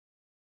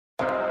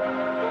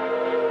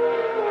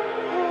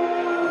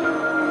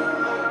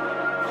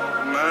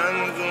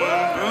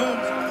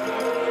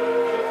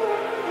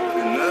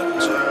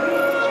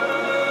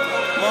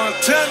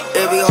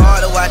It be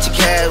hard to watch your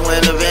cash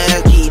when the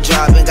vans keep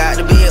dropping. Got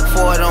the big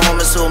Ford on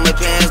me, so my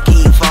pants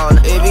keep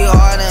falling. It be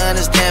hard to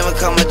understand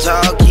because my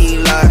jaw keep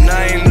locking. And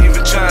I ain't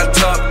even trying to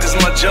talk cause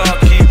my jaw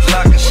keep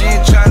locking. She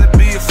ain't trying to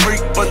be a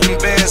freak, but them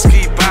bands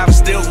keep popping.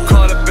 Still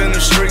caught up in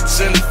the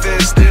streets and the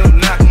feds still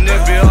knocking.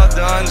 It be hard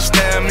to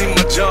understand me,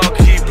 my jaw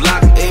keep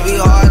locking. It be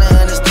hard to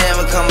understand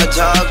because my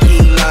jaw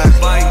keep locking.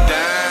 Bite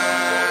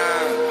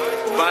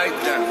down, bite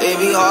down. It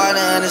be hard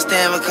to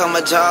understand because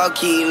my jaw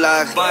keep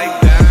locking. Bite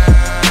down,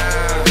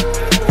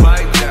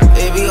 bite down.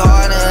 It be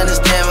hard to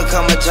understand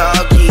because my jaw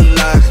keep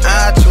locking.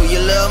 I chew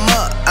your little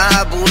muck,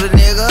 I boot a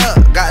nigga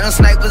up. Got them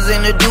snipers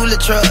in the dually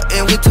truck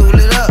and we tool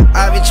it up.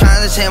 I be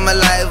trying to change my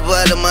life,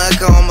 but the monk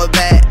on my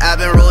back. I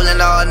been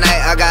rolling all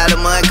night, I got a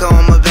monk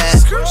on my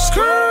back.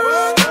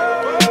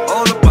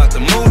 All about the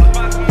moolah.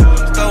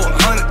 Throw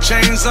 100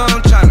 chains on,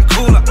 tryna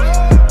cool up.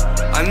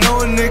 I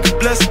know a nigga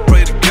blessed,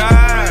 pray to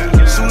God.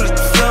 Soon as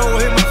the flow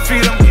hit my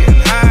feet, I'm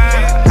getting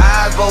high.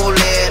 Eyes bold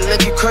lead,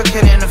 looking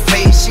crooked in the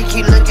face. She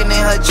keep looking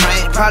in her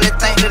drink, probably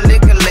think the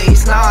liquor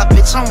lace. Nah,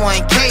 bitch, I'm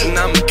 1K. And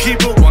I'ma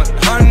keep it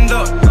 100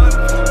 up.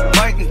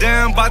 Biting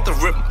down, bout to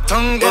rip my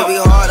tongue It up. be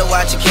hard to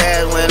watch your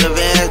cash when the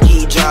vans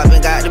keep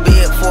dropping. Got the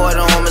big Ford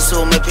on me,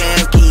 so my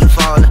pants keep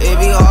falling. It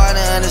be hard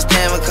to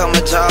understand because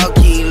my jaw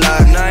keep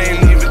locking. And I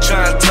ain't even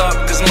trying to talk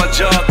cause my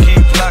jaw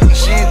keep locking.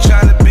 She ain't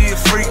trying to be a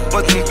freak,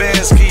 but them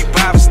bands keep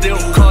popping.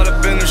 Still caught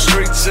up in the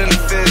streets and the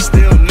feds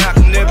still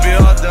knocking. It be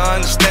hard to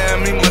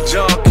understand me, my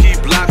jaw keep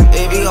locking.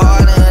 It be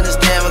hard to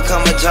understand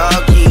because my jaw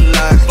keep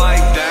locking.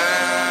 Bite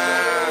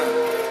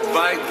down,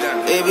 bite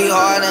down. It be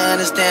hard to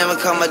understand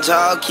because my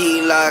jaw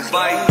keep locking.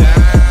 Bite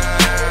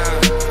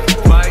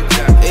down, bite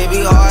down. It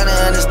be hard to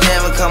understand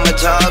because my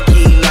jaw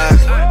keep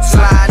locking.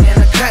 Slide in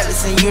the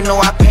cutlass and you know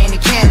I paint a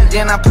cannon.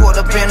 Then I pulled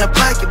up in a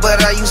bucket,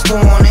 but I used to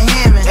want a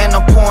Hammond. And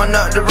I'm pouring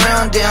up the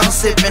round, then I'm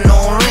sipping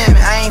on Remy.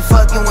 I ain't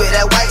fucking with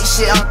that white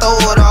shit, I'm throw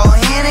it all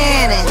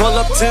in it. Pull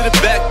up to the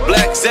back,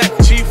 black Zach,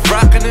 chief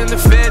rockin' and the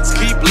feds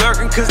keep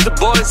lurking cause the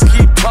boys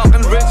keep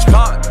talking rich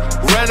cotton.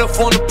 Ran up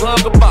on the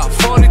plug about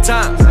 40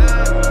 times.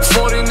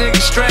 40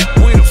 niggas strapped,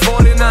 we the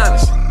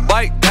 49ers.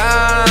 Bite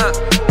down,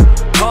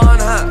 con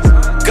high.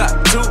 Got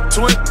 2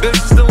 twin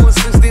bitches doing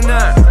 69.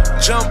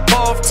 Jump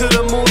off to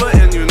the moolah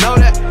and you know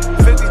that.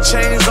 50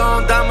 chains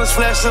on, diamonds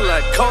flashing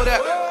like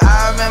Kodak.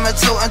 I remember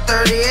toting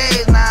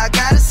 38, now I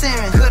got a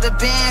semen. Could've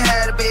been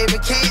had a baby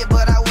kid,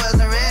 but I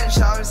wasn't ready.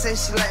 Shawty say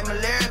she like my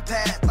lyric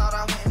pad.